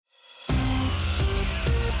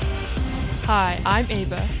Hi, I'm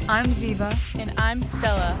Ava. I'm Ziva. And I'm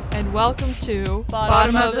Stella. And welcome to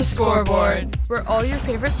Bottom of the Scoreboard, where all your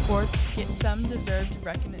favorite sports get some deserved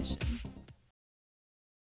recognition.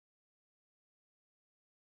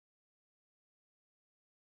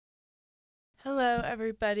 Hello,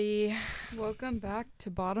 everybody. Welcome back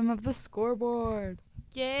to Bottom of the Scoreboard.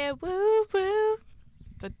 Yeah, woo woo.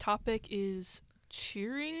 The topic is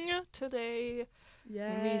cheering today.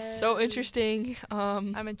 Yeah. It'll be so interesting.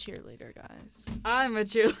 I'm a cheerleader, guys. I'm a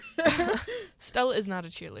cheerleader. Stella is not a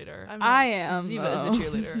cheerleader. I am. Ziva is a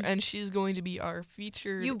cheerleader, and she's going to be our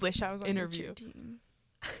featured You wish I was on interview. your cheer team,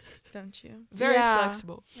 don't you? Very Yeah.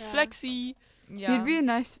 flexible. Yeah. Flexy. Yeah. You'd be a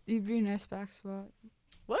nice back spot.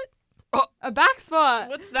 What? A back spot.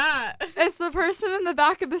 What's that? It's the person in the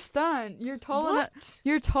back of the stunt. You're tall. What?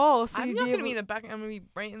 You're tall, so I'm you'd not be gonna be in able- the back. I'm gonna be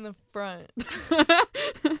right in the front.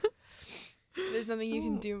 There's nothing you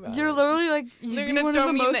can do about You're it. literally like you'd They're be gonna one throw of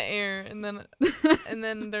the me in most. the air, and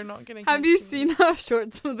then they're not gonna. Have catch you me. seen how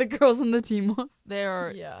short some of the girls on the team are? They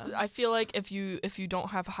are. Yeah. I feel like if you don't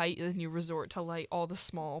have height, then you resort to like all the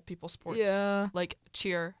small people sports. Yeah. Like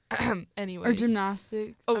cheer. Anyways. Or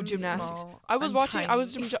gymnastics. Oh, I'm gymnastics. small. I was I'm watching. I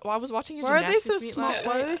was tiny. watching a Why are they gymnastics so meet small? last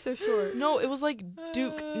Why night. are they so short? No, it was like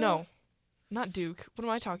Duke. No, not Duke. What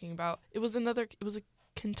am I talking about? It was another. It was a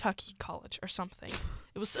Kentucky college or something.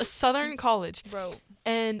 It was a Southern college, Bro,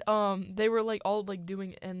 and they were like all like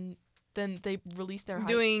doing, and then they released their height.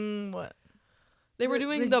 doing what? They were Like,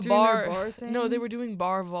 doing like the doing their bar. bar thing? No, they were doing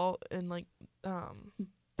bar vault and like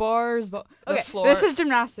Bars. the Okay, floor. this is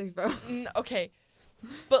gymnastics, bro. Okay.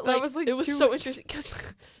 But That like, was, like, it was too so much. interesting because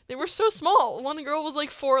they were so small. One girl was like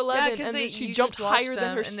 4'11", Yeah, 'cause and they- then she you jumped just watch higher than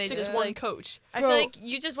them her and they 6'1" just, like- coach. I Bro. feel like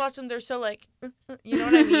you just watch them. They're so like, you know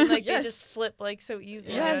what I mean? Like Yes. they just flip like so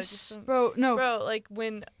easily. Yes. Just, Bro, no. bro. Like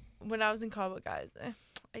when I was in Cabo, guys,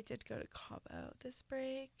 I did go to Cabo this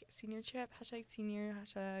break. Senior trip. #senior.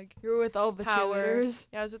 You're with all the Power. cheerleaders.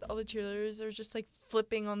 Yeah, I was with all the cheerleaders. They were just like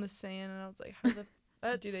flipping on the sand, and I was like,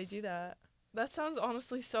 how do they do that? That sounds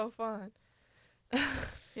honestly so fun.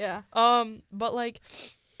 Yeah. But like,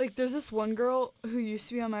 There's this one girl who used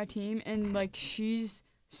to be on my team, and, like, she's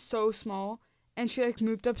so small, and she, like,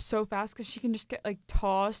 moved up so fast because she can just get, like,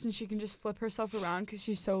 tossed, and she can just flip herself around because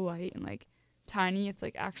she's so light and, like, tiny. It's,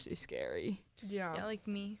 like, actually scary. Yeah, like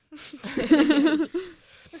me.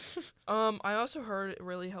 I also heard it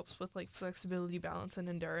really helps with like flexibility, balance, and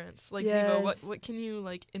endurance. Like Ziva, Yes. what can you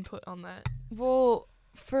like input on that? Well,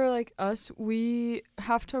 for, like, us, we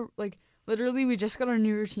have to, like, literally we just got a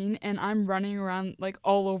new routine, and I'm running around, like,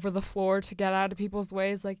 all over the floor to get out of people's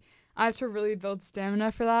ways. Like, I have to really build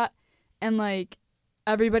stamina for that. And, like,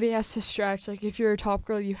 everybody has to stretch. Like, if you're a top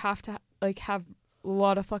girl, you have to, like, have a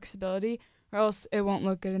lot of flexibility, or else it won't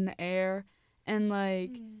look good in the air. And,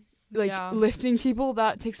 like, Yeah. lifting people,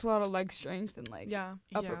 that takes a lot of leg strength and, like, Yeah.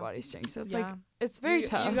 upper Yeah. body strength. So it's, Yeah. like, it's very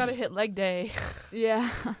tough. You gotta hit leg day. Yeah.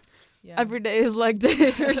 Yeah. Every day is leg day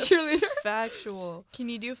if you're a cheerleader. Factual. Can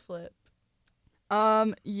you do flip?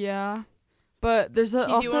 Yeah. But there's Can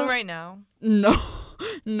you also do one right now? No.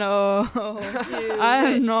 No. Do I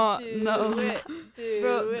am it, not. do No. it, do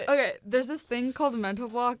Bro, it. okay, there's this thing called a mental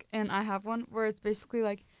block, and I have one where it's basically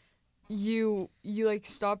like you like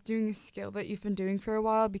stop doing a skill that you've been doing for a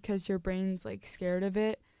while because your brain's like scared of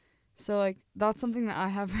it. So like that's something that I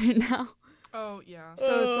have right now. Oh yeah.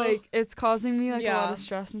 So it's like it's causing me like a lot Yeah. of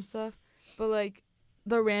stress and stuff. But like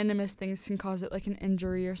the randomest things can cause it like an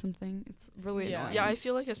injury or something. It's really Yeah. annoying. Yeah, I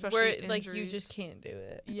feel like especially Where injuries. like you just can't do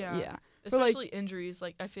it. Yeah. Yeah. But, like- Especially injuries.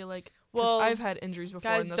 Like I feel like 'cause Well, I've had injuries before,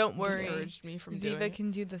 guys, and that's don't worry. discouraged me from doing Ziva it.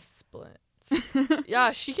 can do the split.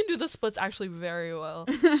 Yeah, she can do the splits actually very well.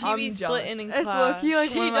 She I'm be jealous. splitting in It's class. low-key, like,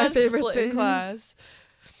 She one of my does favorite split things. in class.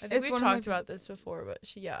 I think it's we've one of my talked about this before, but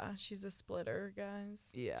she's a splitter, guys.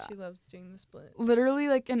 Yeah. She loves doing the split. Literally,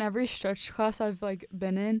 like, in every stretch class I've, like,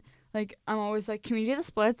 been in, like, I'm always like, can we do the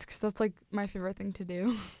splits? Because that's, like, my favorite thing to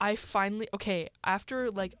do. I finally after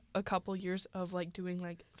like a couple years of like doing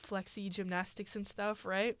like flexi gymnastics and stuff,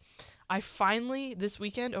 right? I finally this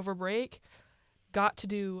weekend over break got to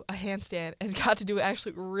do a handstand and got to do it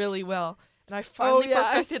actually really well. And I finally yeah,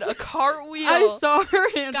 I perfected a cartwheel. I saw her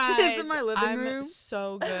handstands Guys, in my living I'm room.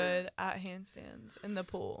 so good at handstands in the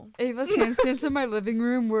pool. Ava's handstands in my living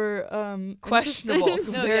room were, questionable.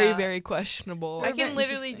 interesting. No, very, yeah. very questionable. I They're can very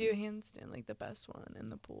literally do interesting. handstand, like the best one in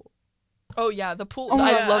the pool. Oh yeah, the pool. Oh my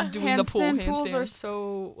I God. love doing the pool Handstand pools are handstand.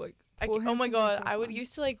 so, like, Oh pool my handstands are god, so I would fun.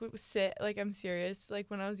 used to like sit, like I'm serious, like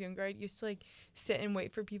when I was younger, I used to like sit and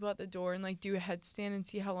wait for people at the door and like do a headstand and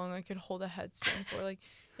see how long I could hold a headstand for, like.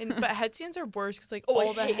 But headstands are worse because like Oh, I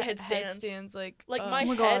all the hate headstands. headstands like my Oh my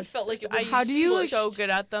head God. felt like it I was used How do you, to be like, so good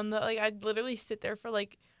at them that like I'd literally sit there for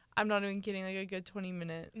like I'm not even kidding, like a good 20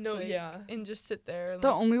 minutes. No, like, yeah. And just sit there. And, The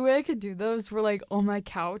like, only way I could do those were like on my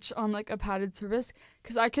couch on like a padded surface,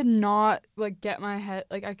 because I could not like get my head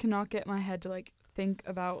to like think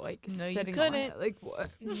about like No, you sitting on couldn't. it. Like what?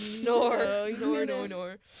 Nor.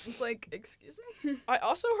 you It's like, excuse me. I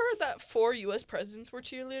also heard that 4 U.S. presidents were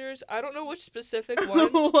cheerleaders. I don't know which specific ones,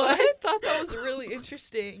 but I What? thought that was really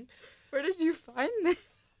interesting. Where did you find this?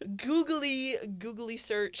 Googly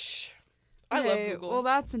search. I love Okay, Google. Well,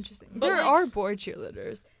 that's interesting. But, There like- are boy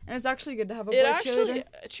cheerleaders, and it's actually good to have a boy It actually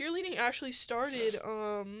cheerleader. cheerleading actually started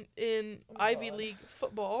in Ivy God. League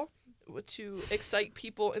football to excite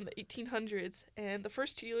people in the 1800s, and the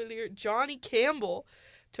first cheerleader, Johnny Campbell,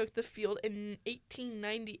 took the field in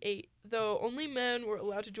 1898. Though only men were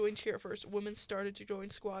allowed to join cheer at first, women started to join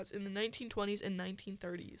squads in the 1920s and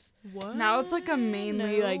 1930s. What? Now it's like a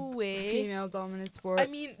mainly No like way. female dominant sport. I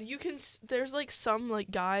mean, you can there's like some like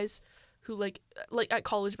guys who like at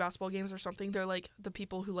college basketball games or something, they're like the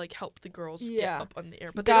people who like help the girls Yeah. get up on the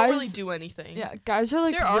air, but they don't really Guys- do anything. yeah, guys are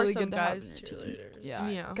like There are really some good to have on guys your team. cheerleaders. Yeah.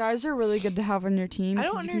 Yeah. Guys are really good to have on your team. I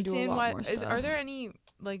don't 'cause you can do a understand lot why. more Are stuff. there any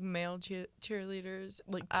like male cheerleaders?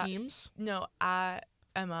 Like Uh, teams. No, at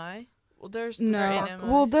MI. Well, there's the No, sparkle.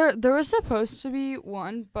 well there was supposed to be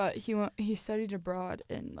one, but he studied abroad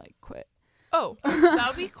and like quit. Oh, That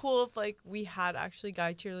would be cool if like we had actually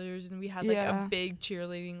guy cheerleaders and we had like Yeah. a big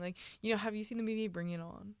cheerleading. Like, have you seen the movie Bring It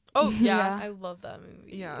On? oh yeah. Yeah. I love that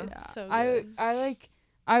movie. Yeah. It's so I good.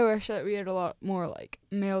 I wish that we had a lot more like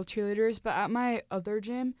male cheerleaders, but at my other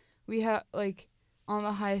gym we have like on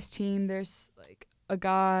the highest team there's like a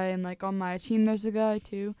guy, and like on my team there's a guy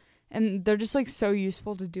too, and they're just like so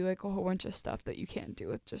useful to do like a whole bunch of stuff that you can't do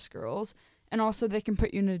with just girls, and also they can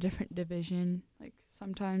put you in a different division like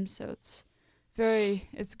sometimes, so it's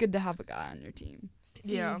good to have a guy on your team.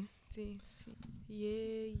 Yeah. See.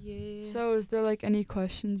 Yeah. So is there like any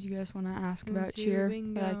questions you guys want to ask about cheer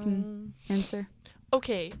that I can answer?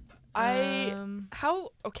 Okay.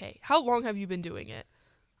 How long have you been doing it?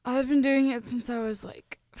 I've been doing it since I was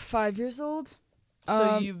like 5 years old.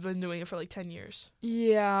 So you've been doing it for like 10 years.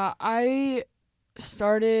 Yeah, I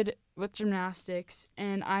started with gymnastics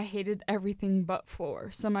and I hated everything but floor.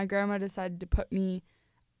 So my grandma decided to put me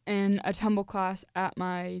in a tumble class at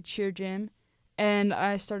my cheer gym, and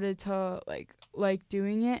I started to like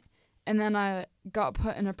doing it, and then I got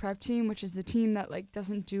put in a prep team, which is the team that like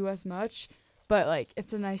doesn't do as much, but like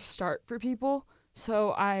it's a nice start for people.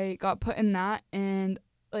 So I got put in that, and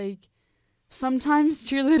like sometimes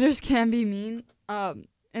cheerleaders can be mean.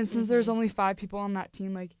 And since there's only 5 people on that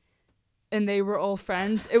team, like, and they were all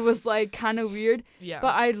friends, it was like kind of weird. Yeah.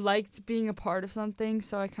 But I liked being a part of something,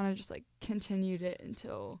 so I kind of just like continued it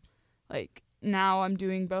until like now I'm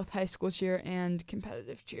doing both high school cheer and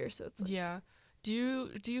competitive cheer. So it's like, yeah. Do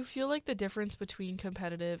you feel like the difference between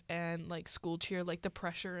competitive and like school cheer, like the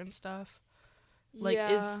pressure and stuff? Like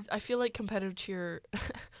I feel like competitive cheer,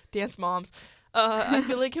 dance moms. I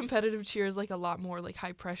feel like competitive cheer is like a lot more like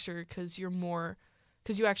high pressure because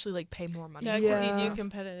you actually like pay more money. Yeah, because you Yeah. do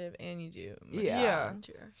competitive and you do Yeah.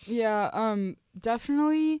 cheer. yeah,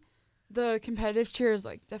 definitely the competitive cheer is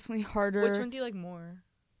like definitely harder. Which one do you like more?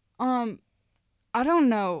 I don't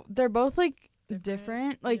know. They're both like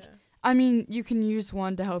different. Like, Yeah. I mean, you can use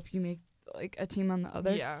one to help you make like a team on the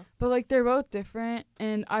other. Yeah. But like they're both different,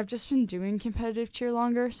 and I've just been doing competitive cheer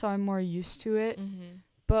longer, so I'm more used to it. Mm-hmm.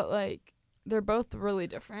 But like they're both really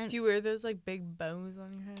different. Do you wear those like big bows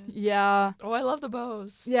on your head? Yeah. Oh, I love the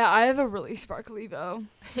bows. Yeah, I have a really sparkly bow.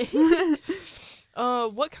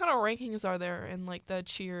 What kind of rankings are there in like the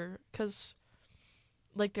cheer? Cause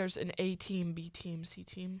like there's an A team, B team, C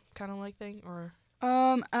team kind of like thing, or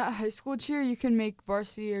At high school cheer, you can make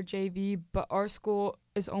varsity or JV, but our school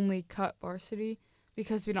is only cut varsity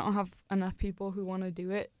because we don't have enough people who want to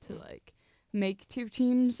do it to like make 2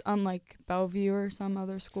 teams, unlike Bellevue or some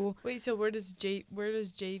other school. Wait, so where does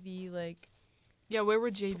JV like? yeah, where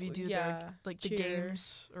would JV do Yeah, their like the cheer.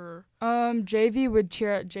 games or JV would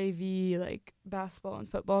cheer at JV like basketball and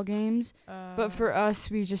football games, but for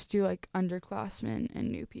us, we just do like underclassmen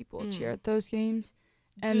and new people cheer Mm. at those games.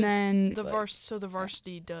 And Do then the like, the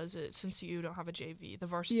varsity does it since you don't have a JV. The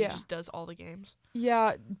varsity Yeah. just does all the games.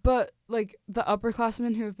 yeah, but like the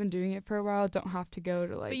upperclassmen who have been doing it for a while don't have to go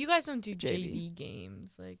to like but you guys don't do JV. JV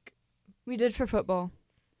games, like. we did for football.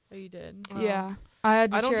 Oh, you did. Oh. Yeah, I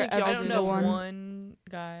had to I don't cheer think at y'all I every don't single know one. one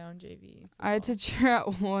guy on JV. I had to cheer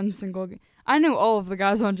at one single game. I knew all of the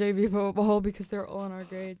guys on JV football because they're all in our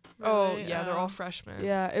grade. Oh Really? yeah, they're all freshmen.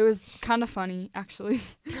 Yeah, it was kind of funny actually.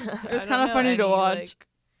 It was I don't kind of know funny to any, watch. like-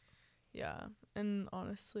 yeah, and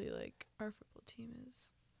honestly, like our football team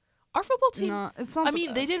is. Our football team. No, it's not. I the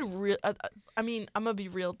mean, they did best. real. I mean, I'm gonna be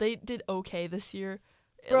real. They did okay this year.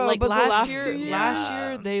 Bro, like but the last last year, 2 years- last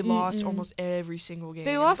year they lost Mm-mm. almost every single game.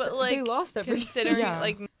 They lost. But, They like, lost every. Considering Yeah.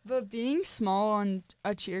 like But being small on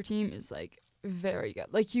a cheer team is like very good.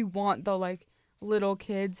 Like you want the like little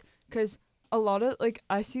kids, because a lot of like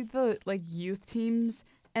I see the like youth teams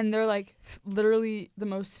and they're like literally the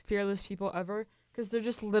most fearless people ever, because they're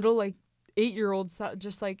just little like 8-year-olds that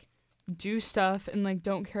just like do stuff and like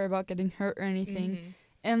don't care about getting hurt or anything. Mhm.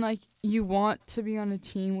 And like you want to be on a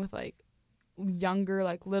team with like younger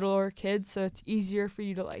like littler kids, so it's easier for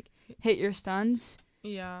you to like hit your stunts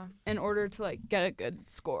yeah. in order to like get a good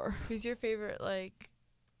score. Who's your favorite like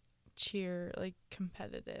cheer like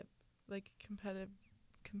competitive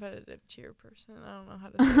cheer person? I don't know how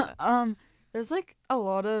to say that. There's like a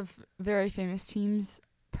lot of very famous teams.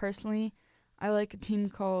 Personally, I like a team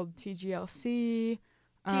called TGLC.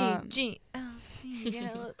 TGLC. Yeah,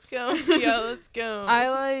 let's go. Yeah, let's go. I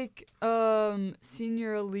like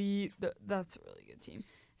Senior Elite. That's a really good team.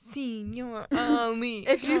 Senior Elite.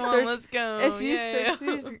 If you Come on, search- let's go.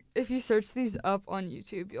 If you search these up on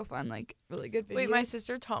YouTube, you'll find like really good videos. Wait, my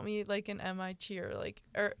sister taught me like an MI cheer, like,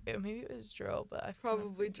 or maybe it was drill, but I forgot.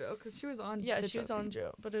 probably Joe, because she was on. Yeah, the she was drill on team.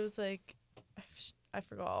 drill, but it was like I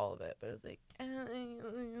forgot all of it, but it was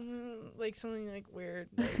like something like weird.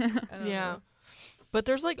 Like, I don't Yeah. know. But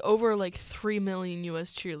there's like over like 3 million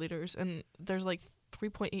U.S. cheerleaders, and there's like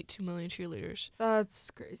 3.82 million cheerleaders. That's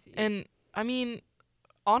crazy. And I mean,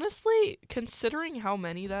 honestly, considering how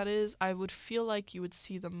many that is, I would feel like you would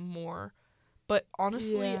see them more. But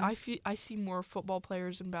honestly, Yeah. I see more football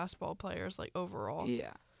players and basketball players like overall.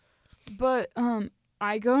 Yeah, but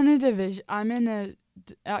I go in a division. I'm in a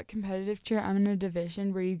at competitive cheer. I'm in a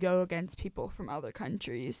division where you go against people from other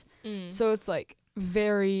countries, Mm. so it's like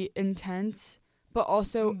very intense, but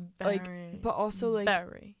also like, Very, but also like,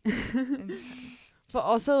 very intense. but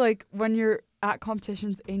also like when you're at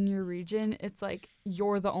competitions in your region, it's like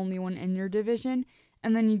you're the only one in your division,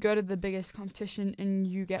 and then you go to the biggest competition and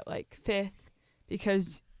you get like 5th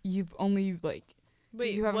because you've only like.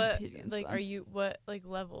 Wait, you haven't what? competed against Like, them. are you what like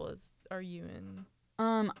level are you in?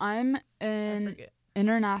 I'm I an forget.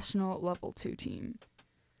 international level 2 team.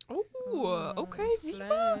 Ooh, Oh, okay,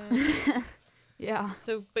 Ziva. slash. Yeah.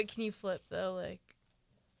 So, but can you flip though? Like,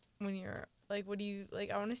 when you're like, what do you like?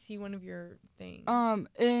 I want to see one of your things.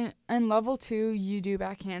 In level 2 you do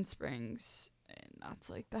back handsprings, and that's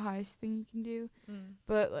like the highest thing you can do. Mm.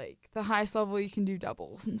 But like the highest level you can do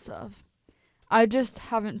doubles and stuff. I just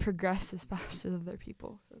haven't progressed as fast as other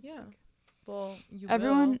people. So it's Yeah. like Well, you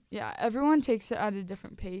everyone takes it at a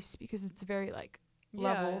different pace because it's a very like will.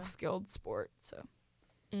 level Yeah. skilled sport. So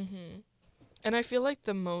Mhm. And I feel like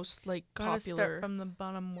the most like Gotta popular. start from the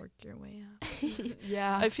bottom, work your way up.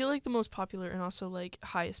 yeah. I feel like the most popular and also like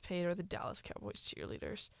highest paid are the Dallas Cowboys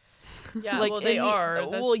cheerleaders. Yeah, Like, well they in the- are.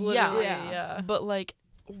 That's well, yeah. literally- Yeah. yeah. But like,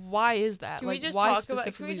 why is that? Can like, we just why talk about? Can we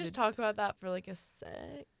specifically just the- talk about that for like a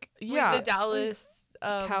sec? Yeah. Like the Dallas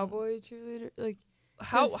Cowboy cheerleader, like,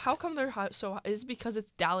 How 'cause- how come they're so? Is it because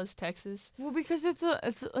it's Dallas, Texas? well, because it's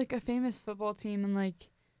like a famous football team, and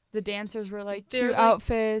like the dancers wear like They're, cute like,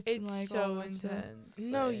 outfits It's and like all so that stuff. intense.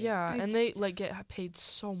 No, like- yeah, like- and they like get paid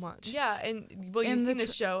so much. Yeah, and well, you've And the seen the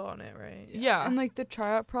tr- show on it, right? Yeah. And like the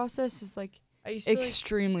tryout process is like I used to like,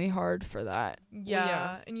 extremely hard for that. yeah,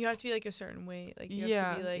 yeah. and you have to be like a certain weight. Like you Yeah.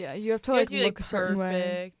 have to be like Yeah, you have to you like have to be look like a certain way.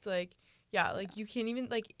 perfect. Like yeah, like you can't even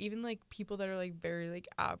like people that are like very like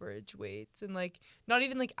average weights and like not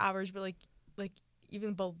even like average, but like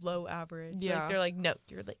even below average. Yeah. Like they're like no,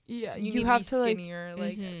 you're like Yeah, you, you need have to to be like skinnier.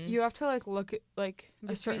 Like Mhm. you have to like look at like You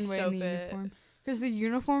a have to be certain way so in the fit. uniform, because the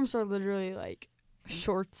uniforms are literally like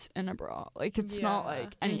shorts and a bra. Like it's not Yeah.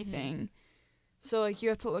 like anything. So like you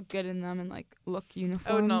have to look good in them and like look I would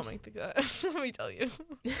uniformed. not make the cut. Let me tell you,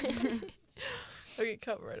 I get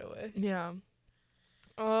cut right away. Yeah.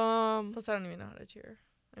 Plus, I don't even know how to cheer.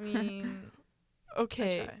 I mean, I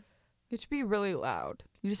Okay. try. You have to be really loud.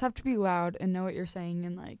 You just have to be loud and know what you're saying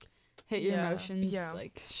and like hit your Yeah. emotions Yeah.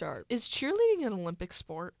 like sharp. Is cheerleading an Olympic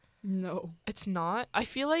sport? No, It's not. I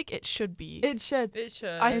feel like it should be. it should. It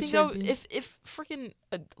should. I it think should that be. if freaking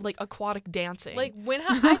like aquatic dancing. like when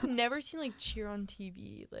I've never seen like cheer on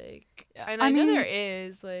TV. Like, Yeah, and I I know mean, there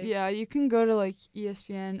is. Like, Yeah, you can go to like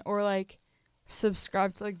ESPN or like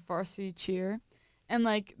subscribe to like Varsity Cheer, and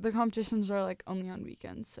like the competitions are like only on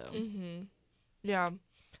weekends. So Mhm. Yeah.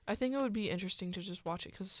 I think it would be interesting to just watch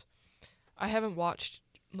it cuz I haven't watched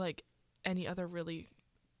like any other really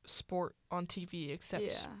sport on TV except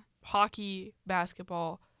yeah, hockey,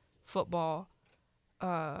 basketball, football,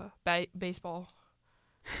 baseball.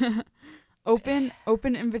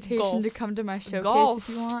 Open invitation Golf. to come to my showcase Golf. if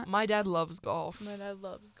you want. My dad loves golf. My dad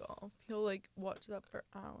loves golf. He'll like watch that for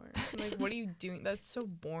hours. I'm like, what are you doing? That's so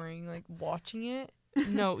boring. Like watching it.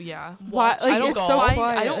 No, yeah. Why? Watching Like, I don't it's so find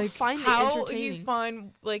quiet. I don't like, find it How do you entertaining.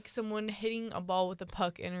 find like someone hitting a ball with a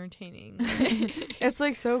puck entertaining? it's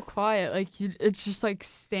like so quiet. Like it's just like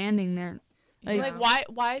standing there. Like, Yeah. Like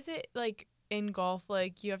why is it like in golf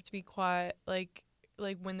like you have to be quiet like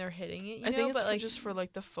when they're hitting it? You I know? think it's but like just for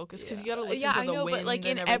like the focus because yeah. you gotta listen yeah, to I the know, wind but like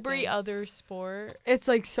and in every everything. other sport, it's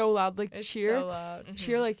like so loud. Like it's cheer, so loud. Mhm.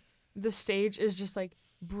 cheer. Like the stage is just like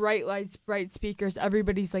bright lights, bright speakers.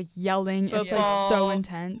 Everybody's like yelling. It's like so Football.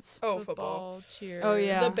 intense. Oh, football. cheer. Oh,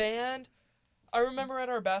 yeah. The band. I remember at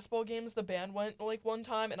our basketball games, the band went like one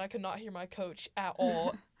time, and I could not hear my coach at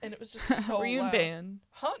all, and it was just so Were you in loud. band?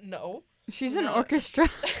 Huh? No. She's in No. orchestra.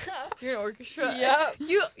 You're an orchestra. Yeah.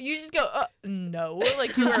 You just go no,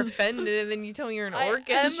 like you were offended, and then you tell me you're an I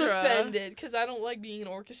orchestra. am offended because I don't like being an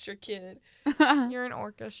orchestra kid. You're an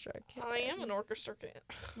orchestra kid. I am an orchestra kid.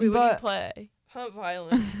 Wait, what do you But- play? Huh?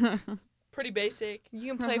 Violin. Pretty basic.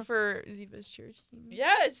 You can play for Ziva's cheer team.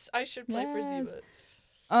 Yes, I should play for Yes.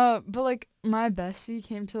 Ziva. But like my bestie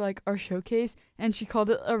came to like our showcase and she called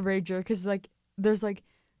it a rager because like there's like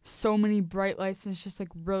so many bright lights and it's just like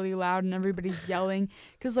really loud and everybody's yelling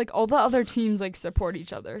because like all the other teams like support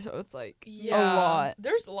each other, so it's like a lot.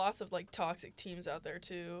 There's lots of like toxic teams out there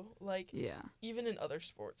too. Like Yeah. even in other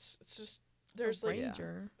sports, it's just there's like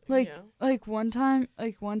ranger. Like yeah. like one time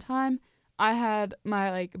I had my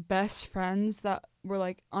like best friends that were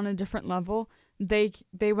like on a different level. They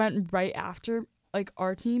went right after like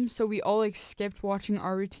our team, so we all like skipped watching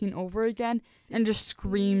our routine over again and just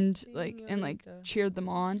screamed like and like cheered them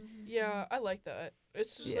on. Yeah, I like that.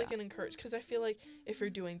 It's just like Yeah. an encourage because I feel like if you're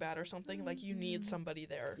doing bad or something, like you need somebody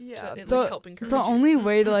there Yeah, to the- like, help encourage The you. only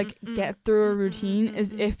way to like get through a routine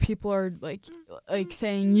is if people are like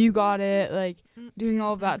saying you got it, like doing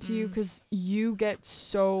all of that to you, because you get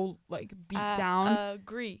so like beat down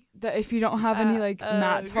Agree. that if you don't have any like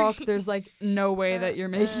mat talk, there's like no way that you're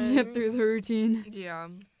making it through the routine. Yeah.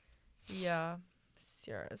 Yeah.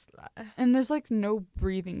 Seriously. And there's like no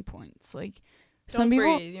breathing points. Like Don't some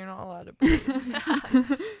people breathe. You're not allowed to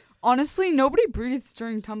breathe. honestly, nobody breathes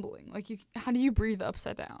during tumbling. Like how do you breathe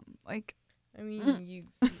upside down? Like I mean, you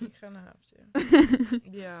kind of have to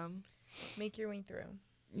Yeah. make your way through.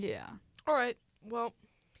 yeah. All right. Well,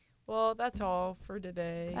 Well, that's all for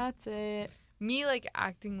today. That's it. Me like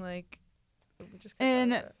acting like we just got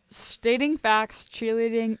And that. stating facts,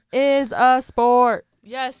 cheerleading is a sport.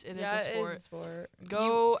 yes, it is Yeah, a it sport. is a sport.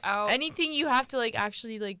 Go out. Anything you have to like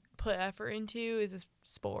actually like put effort into is a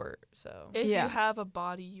sport. So If Yeah. you have a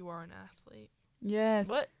body, you are an athlete. Yes.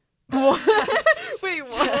 what? Wait,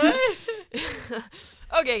 what?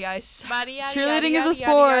 Okay, guys. Cheerleading is a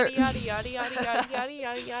sport.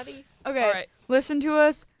 Okay. All right. Listen to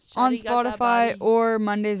us on Shawty got that Spotify body. or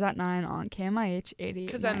Mondays at 9 on KMIH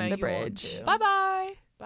 'Cause I know 88.9 The you want Bridge. to. Bye bye.